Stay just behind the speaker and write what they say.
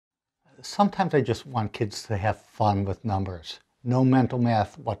Sometimes I just want kids to have fun with numbers. No mental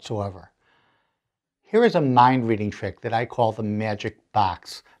math whatsoever. Here is a mind reading trick that I call the magic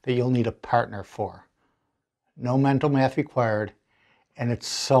box that you'll need a partner for. No mental math required, and it's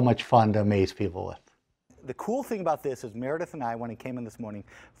so much fun to amaze people with. The cool thing about this is Meredith and I, when he came in this morning,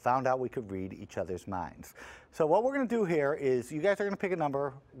 found out we could read each other's minds. So what we're going to do here is you guys are going to pick a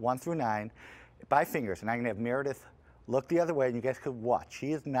number 1 through 9 by fingers, and I'm going to have Meredith look the other way, and you guys could watch.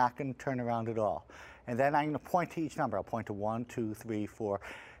 She is not going to turn around at all. And then I'm going to point to each number. I'll point to 1, 2, 3, 4,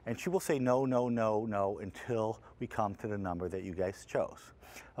 and she will say no, no, no, no until we come to the number that you guys chose.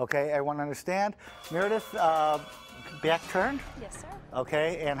 Okay, everyone understand? Meredith, back turned? Yes, sir.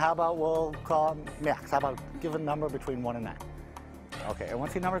 Okay, and how about we'll call Max? How about give a number between 1 and 9? Okay, everyone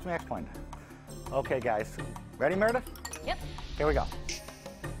see numbers Max pointed? Okay, guys. Ready, Meredith? Yep. Here we go.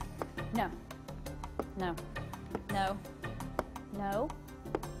 No. No. No. No.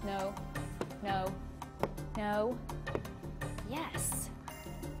 No. No. No. Yes.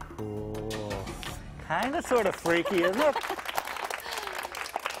 Cool. Kind of sort of freaky, isn't it?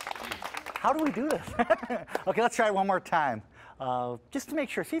 How do we do this? Okay, let's try it one more time. Just to make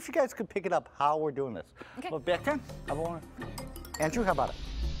sure. See if you guys could pick it up how we're doing this. Okay. Well, back then. How about one? Andrew, how about it?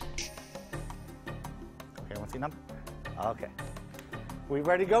 Okay, want to see a number? Okay. We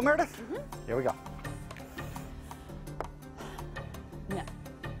ready to go, Meredith? Mm-hmm. Here we go. No.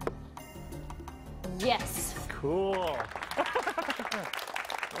 Yes. Cool.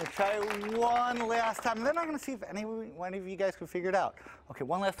 We'll try it one last time, and then I'm going to see if one of you guys can figure it out. Okay,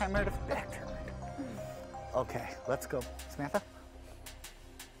 one last time, Meredith. Back turn. Okay, let's go. Samantha?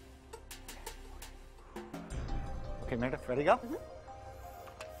 Okay, Meredith, ready to go? Mm-hmm.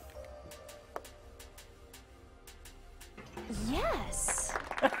 Yes.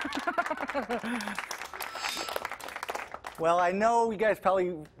 Well, I know you guys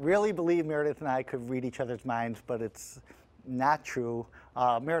probably really believe Meredith and I could read each other's minds, but it's not true.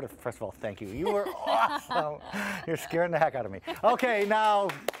 Meredith, first of all, thank you. You were awesome. You're scaring the heck out of me. Okay, now,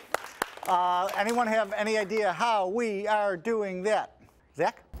 anyone have any idea how we are doing that?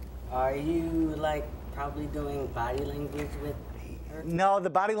 Zach? Are you like probably doing body language with her? No, the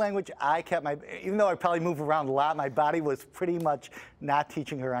body language, I kept even though I probably move around a lot, my body was pretty much not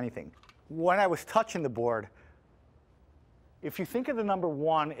teaching her anything. When I was touching the board, if you think of the number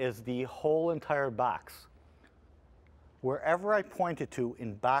 1 as the whole entire box, wherever I pointed to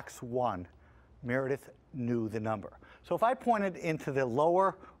in box 1, Meredith knew the number. So if I pointed into the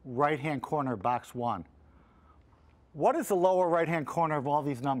lower right-hand corner of box 1, what is the lower right-hand corner of all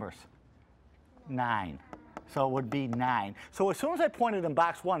these numbers? 9. So it would be 9. So as soon as I pointed in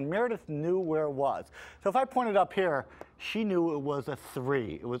box 1, Meredith knew where it was. So if I pointed up here, she knew it was a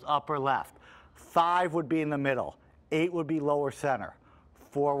 3. It was upper left. 5 would be in the middle. 8 would be lower center.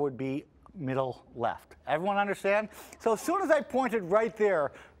 4 would be middle left. Everyone understand? So as soon as I pointed right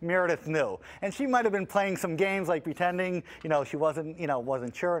there, Meredith knew. And she might have been playing some games like pretending, she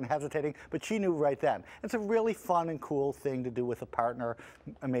wasn't sure and hesitating, but she knew right then. It's a really fun and cool thing to do with a partner,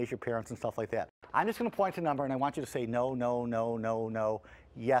 amaze your parents and stuff like that. I'm just going to point to a number, and I want you to say no, no, no, no, no,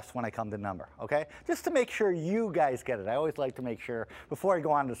 yes when I come to the number, okay? Just to make sure you guys get it. I always like to make sure before I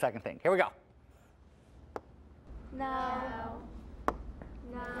go on to the second thing. Here we go. No.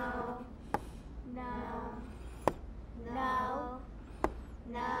 No. No. No.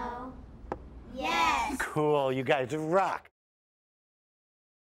 No. Yes. Cool, you guys rock.